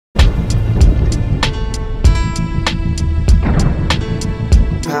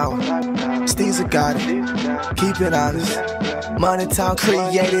Caesar got it. Keep it honest. Money Town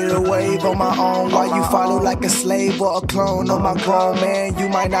created a wave on my own. While you follow like a slave or a clone on my grown man. You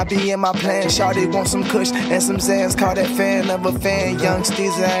might not be in my plan. Shawty want some kush and some Zans. Call that fan of a fan. Young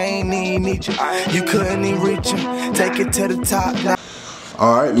Caesar, I ain't even need you. You couldn't even reach him. Take it to the top now.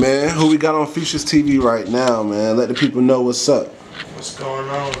 Alright, man. Who we got on Features TV right now, man? Let the people know what's up. What's going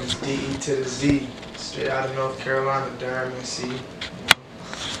on? It's DE to the Z. Straight out of North Carolina, Durham, NC.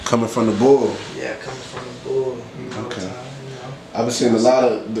 Coming from the Bull. Yeah, coming from the Bull. You know, okay. I've been seeing a lot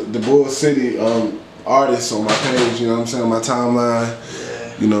of the Bull City artists on my page, you know what I'm saying, on my timeline.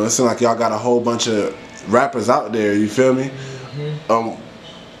 Yeah. You know, it seems like y'all got a whole bunch of rappers out there, you feel me?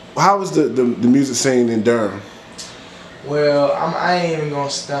 How is the music scene in Durham? Well, I ain't even gonna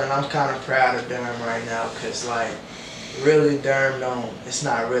stunt. I'm kind of proud of Durham right now, cause like, really Durham it's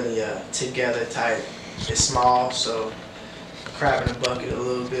not really a together type. It's small, so crab in the bucket a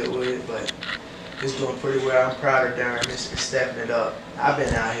little bit with it, but it's doing pretty well. I'm proud of Durham. It's stepping it up. I've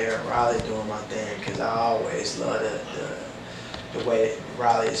been out here in Raleigh doing my thing because I always love the way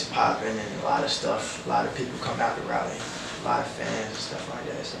Raleigh is popping and a lot of stuff. A lot of people come out to Raleigh, a lot of fans and stuff like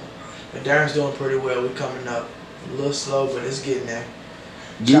that. So, but Durham's doing pretty well. We're coming up a little slow, but it's getting there.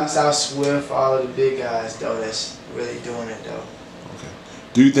 Shouts out Swift, all of the big guys though. That's really doing it though. Okay.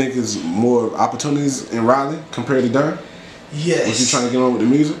 Do you think there's more opportunities in Raleigh compared to Durham? Yes. If you're trying to get on with the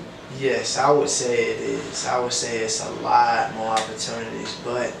music? Yes, I would say it is. I would say it's a lot more opportunities,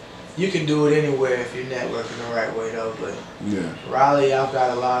 but you can do it anywhere if you're networking the right way though. But yeah, Raleigh, I've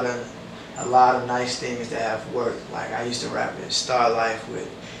got a lot of nice things that have worked. Like I used to rap at Star Life with,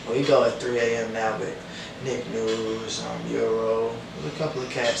 well, we go at 3 a.m. now, but Nick News, Euro, a couple of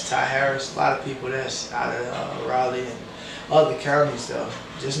cats, Ty Harris, a lot of people that's out of Raleigh and other counties though.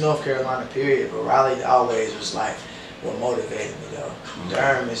 Just North Carolina period, but Raleigh always was like what motivated me though.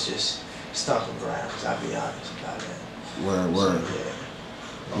 Durham is just stomping grounds, I'll be honest about that. Word. So,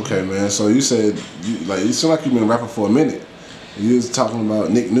 yeah. Okay, man. So you said, you seem like you've been rapping for a minute. You was talking about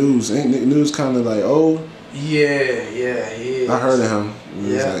Nick News. Ain't Nick News kind of like old? Yeah, he is. I heard of him.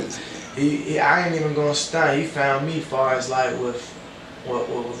 Yeah. I ain't even gonna stunt. He found me far as like with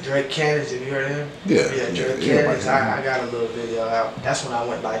Drake Cannons. Have you heard of him? Yeah. Drake Cannons. I got a little video out. That's when I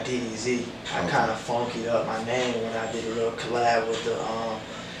went by DZ. I kind of funkied up my name when I did a little collab with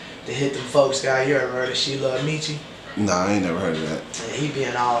the Hit Them Folks guy. You ever heard of She Love Michi? Nah, I ain't never heard of that. Yeah, he be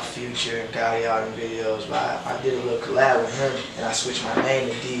in all Future and Gotti out in videos, but I did a little collab with him and I switched my name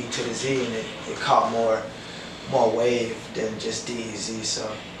to D to the Z and it caught more wave than just DZ, so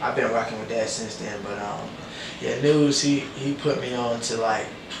I've been rocking with that since then. But yeah, News, he put me on to like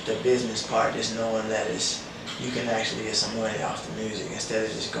the business part, just knowing that you can actually get some money off the music instead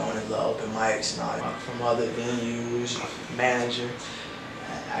of just going to the open mics and all that. From other venues, manager.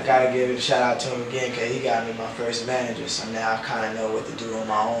 I gotta give a shout out to him again because he got me my first manager, so now I kind of know what to do on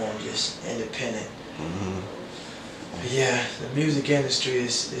my own, just independent. But yeah, the music industry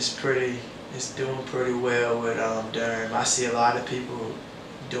is doing pretty well with Durham. I see a lot of people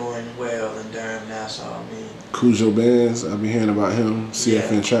doing well in Durham now, so I mean. Cujo Bands, I've been hearing about him.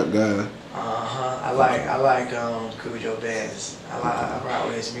 CFN Trap guy. I like Cujo Bands. I rock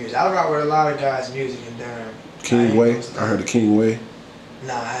with his music. I rock with a lot of guys' music in Durham. King Way. I heard of King Way.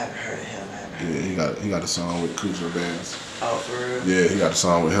 Nah, I haven't heard of him. Yeah, he got a song with Cujo Bands. Oh, for real? Yeah, he got a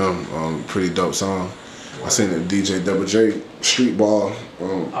song with him. Pretty dope song. I seen the DJ Double J Street Ball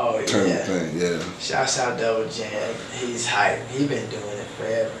tournament thing. Yeah. Shouts out Double J. He's hype. He been doing it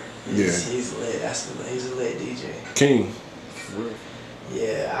forever. He's lit. He's a lit DJ. King.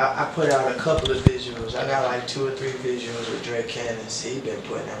 Yeah, I put out a couple of visuals. I got like 2 or 3 visuals with Drake Cannons. He been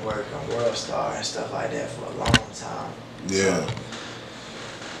putting in work on World Star and stuff like that for a long time. Yeah. So,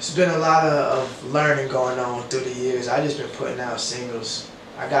 it's been a lot of learning going on through the years. I just been putting out singles.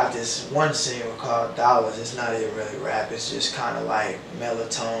 I got this one single called Dollars. It's not even really rap. It's just kind of like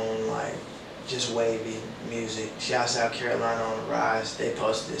melatonin, like just wavy music. Shouts out Carolina on the Rise. They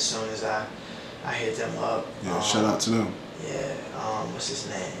posted it as soon as I hit them up. Yeah, shout out to them. Yeah, what's his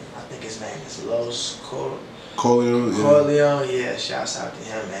name? I think his name is Los Corleone. Corleone, yeah. Shouts out to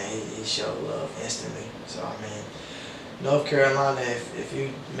him, man. He showed love instantly. So I mean, North Carolina, if you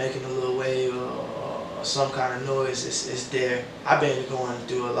making a little wave or some kind of noise, it's there. I've been going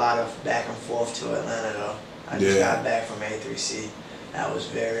through a lot of back and forth to Atlanta though. I just got back from A3C. That was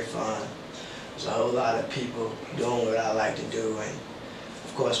very fun. There's a whole lot of people doing what I like to do, and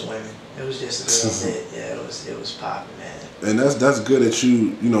of course women. It was just a little bit, yeah. It was popping, man. And that's good that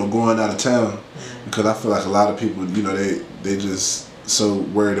you going out of town, because I feel like a lot of people, they just so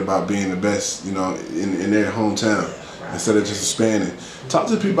worried about being the best, in their hometown. instead of just expanding. Talk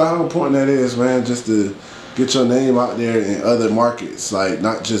to people how important that is, man, just to get your name out there in other markets, like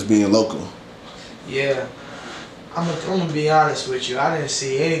not just being local. Yeah, I'm gonna be honest with you. I didn't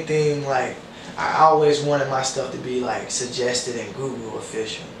see anything like. I always wanted my stuff to be like suggested in Google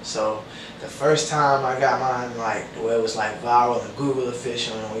official. So the first time I got mine like where it was like viral in Google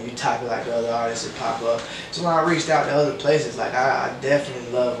official, and when you type it like the other artists, it pop up. So when I reached out to other places, like I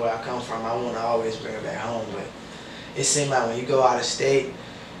definitely love where I come from. I want to always bring it back home, but it seemed like when you go out of state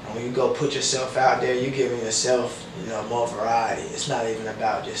and when you go put yourself out there, you're giving yourself, you know, more variety. It's not even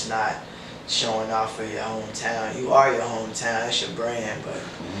about just not showing off for your hometown. You are your hometown, it's your brand, but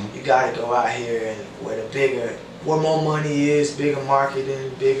you gotta go out here and where more money is, bigger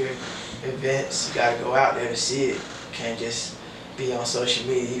marketing, bigger events, you gotta go out there to see it. You can't just be on social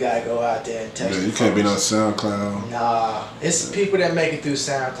media, you gotta go out there and touch you can't be on SoundCloud. Nah, it's people that make it through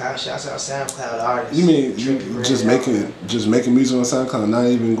SoundCloud. Shouts out SoundCloud artists. You mean just making music on SoundCloud, not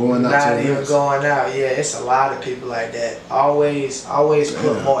even going out? Not even going out. Yeah, it's a lot of people like that. Always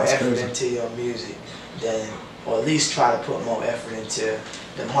put more effort into your music or at least try to put more effort into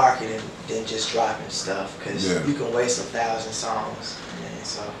the marketing than just dropping stuff. Because you can waste 1,000 songs. Man,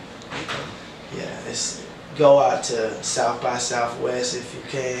 so yeah, go out to South by Southwest if you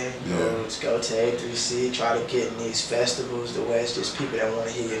can. Go to A3C. Try to get in these festivals. The West, just people that want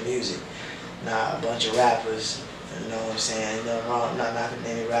to hear your music. Not a bunch of rappers. You know what I'm saying? You know, wrong. Not knocking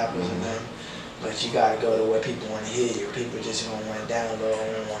any rappers or nothing. But you gotta go to where people want to hear you. People just don't want to download.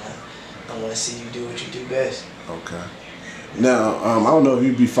 Don't want to see you do what you do best. Okay. Now, I don't know if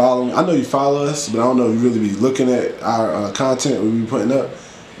you be following. I know you follow us, but I don't know if you really be looking at our content we be putting up.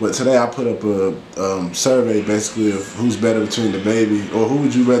 But today I put up a survey basically of who's better between the Baby, or who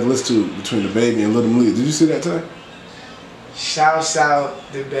would you rather listen to between the Baby and Lil Malik. Did you see that today? Shouts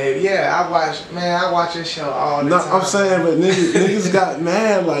out the Baby. Yeah, I watch this show all the time. I'm saying, but niggas got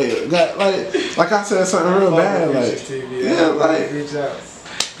mad, like I said something real bad, like TV, yeah, like. Good job.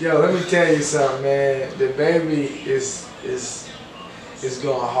 Yo, let me tell you something, man. The Baby is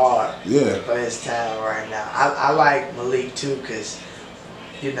going hard for his town right now. I like Malik too, cause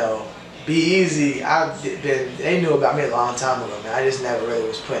you know, Be Easy. They knew about me a long time ago, man. I just never really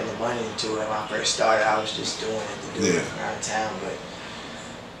was putting the money into it when I first started. I was just doing it to do it around town, but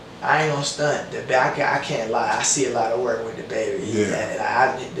I ain't gonna stunt. I can't lie. I see a lot of work with the Baby.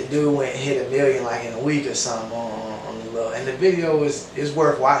 The dude went and hit 1 million like in a week or something on the little, and the video is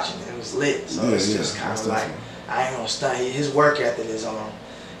worth watching. It was lit, so it's just kind of like I ain't gonna stunt. His work ethic is on.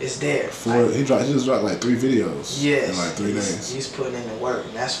 It's there. He just dropped like 3 videos in like 3 days. He's putting in the work,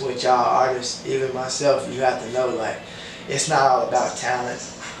 and that's what y'all artists, even myself, you have to know. Like, it's not all about talent.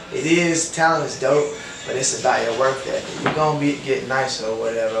 It is, talent is dope, but it's about your work ethic. You're gonna get nicer or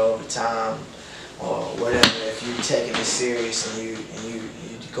whatever over time, or whatever if you're taking it serious and you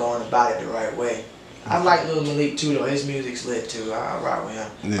going about it the right way. I like Lil Malik too, though. His music's lit too. I rock with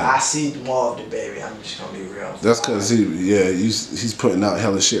him. But I see more of the Baby. I'm just gonna be real. That's cause he's putting out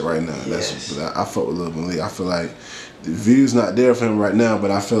hella shit right now. But I fuck with Lil Malik. I feel like the view's not there for him right now,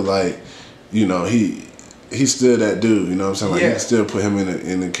 but I feel like, you know, he's still that dude. You know what I'm saying? Like you can still put him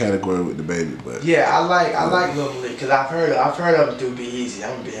in the category with the Baby. But I like Lil Malik because I've heard of him through Be Easy.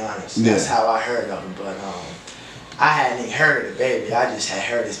 I'm gonna be honest. That's how I heard of him. But I hadn't even heard of the Baby. I just had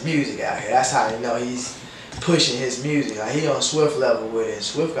heard his music out here. That's how you know he's pushing his music. Like he on Swift level with it. And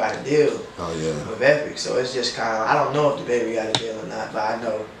Swift got a deal with Epic. So it's just kind of, I don't know if the Baby got a deal or not, but I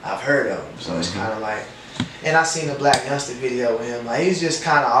know I've heard of him. So it's kind of like, and I seen the Black Youngster video with him. Like he's just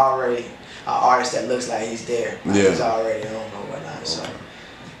kind of already an artist that looks like he's there. Like he's already on or whatnot. So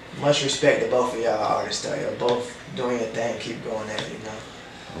much respect to both of y'all artists though. You're both doing your thing. Keep going at it, you know.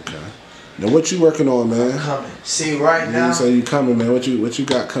 Okay. Now what you working on, man? I'm coming. See right now. You say you coming, man. What you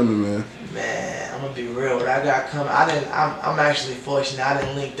got coming, man? Man, I'm gonna be real. What I got coming, I'm actually fortunate. I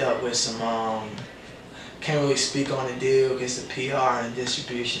done linked up with some. Can't really speak on the deal. It's the PR and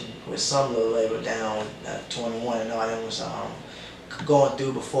distribution with some little label down 21 and all them was going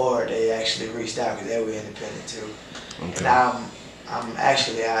through before they actually reached out because they were independent too. Okay. And I'm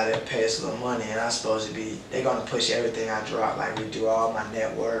actually out there paying a little money, and I'm supposed to be. They're gonna push everything I drop. Like we do all my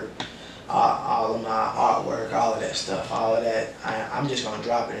network. All of my artwork, all of that stuff, all of that, I'm just gonna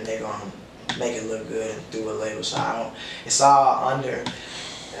drop it and they're gonna make it look good and do a label. So it's all under,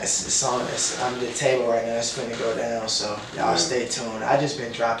 it's under the table right now. It's finna go down. So y'all stay tuned. I just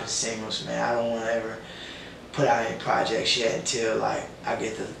been dropping singles, man. I don't want to ever put out any projects yet until like I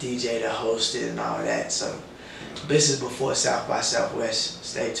get the DJ to host it and all that. So this is before South by Southwest.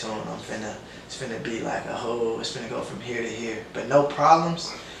 Stay tuned. It's finna be like it's finna go from here to here. But no problems.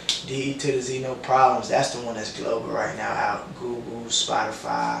 DE to the Z, no problems. That's the one that's global right now, out Google,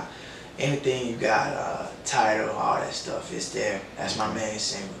 Spotify, anything you got, Tidal, all that stuff, it's there. That's my main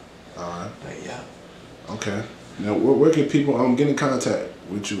single. All right. But yeah. Okay. Now, where can people get in contact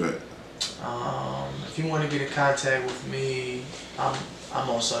with you at? If you want to get in contact with me, I'm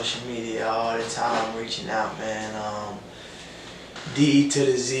on social media all the time, reaching out, man. DE to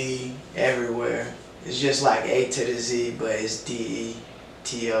the Z everywhere. It's just like A to the Z, but it's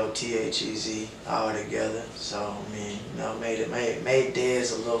DETOTHEZ all together. So I mean, you know, made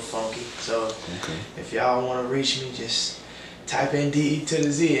Dez a little funky. So if y'all want to reach me, just type in DE to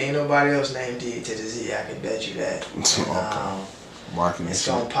the Z. Ain't nobody else named DE to the Z. I can bet you that. And, it's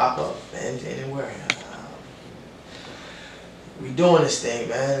gonna pop up anywhere. We doing this thing,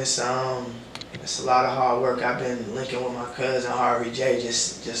 man. It's a lot of hard work. I've been linking with my cousin Harvey J,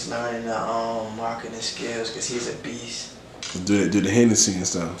 just learning the marketing skills, because he's a beast. Do the Hennessy and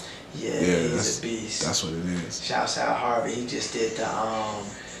stuff. Yeah, he's a beast. That's what it is. Shouts out Harvey. He just did the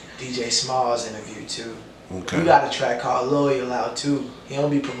DJ Smalls interview too. Okay. We got a track called Loyal out too. He don't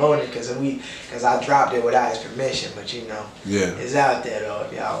be promoting it because I dropped it without his permission, but you know, it's out there though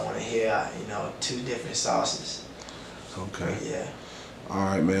if y'all want to hear, you know, 2 different sauces. Okay. Yeah. All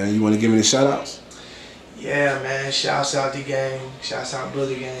right, man. You want to give me the shout outs? Yeah, man. Shouts out the gang. Shouts out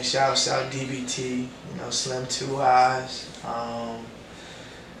Bully Gang. Shouts out DBT. You know, Slim 2 Eyes.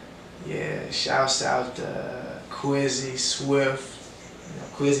 Yeah. Shouts out Quizzy, Swift. You know,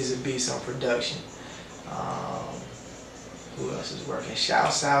 Quizzy's a beast on production. Who else is working?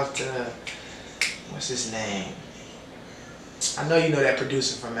 Shouts out to what's his name? I know you know that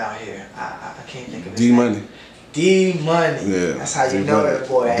producer from out here. I can't think of his name. D-Money. D-Money. Yeah. That's how you know that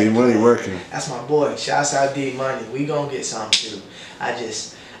boy. D-Money working. That's my boy. Shouts out D-Money. We gonna get something too. I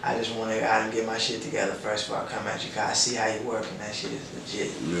just want to go out and get my shit together first before I come at you, cause I see how you working. That shit is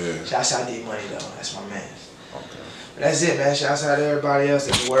legit. Yeah. Shouts out D-Money though. That's my man. Okay. But that's it, man. Shouts out to everybody else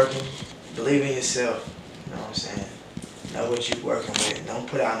that's working. Believe in yourself. You know what I'm saying? Know what you working with. Don't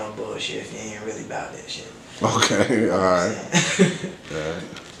put out no bullshit if you ain't really about that shit. Okay. All right.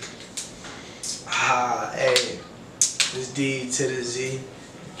 All right. Hey, this D to the Z.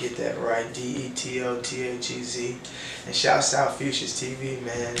 Get that right. DETOTHEZ. And shouts out Futures TV,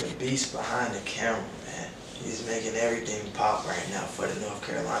 man. The beast behind the camera, man. He's making everything pop right now for the North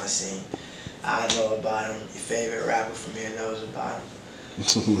Carolina scene. I know about him. Your favorite rapper from here knows about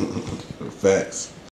him. Facts.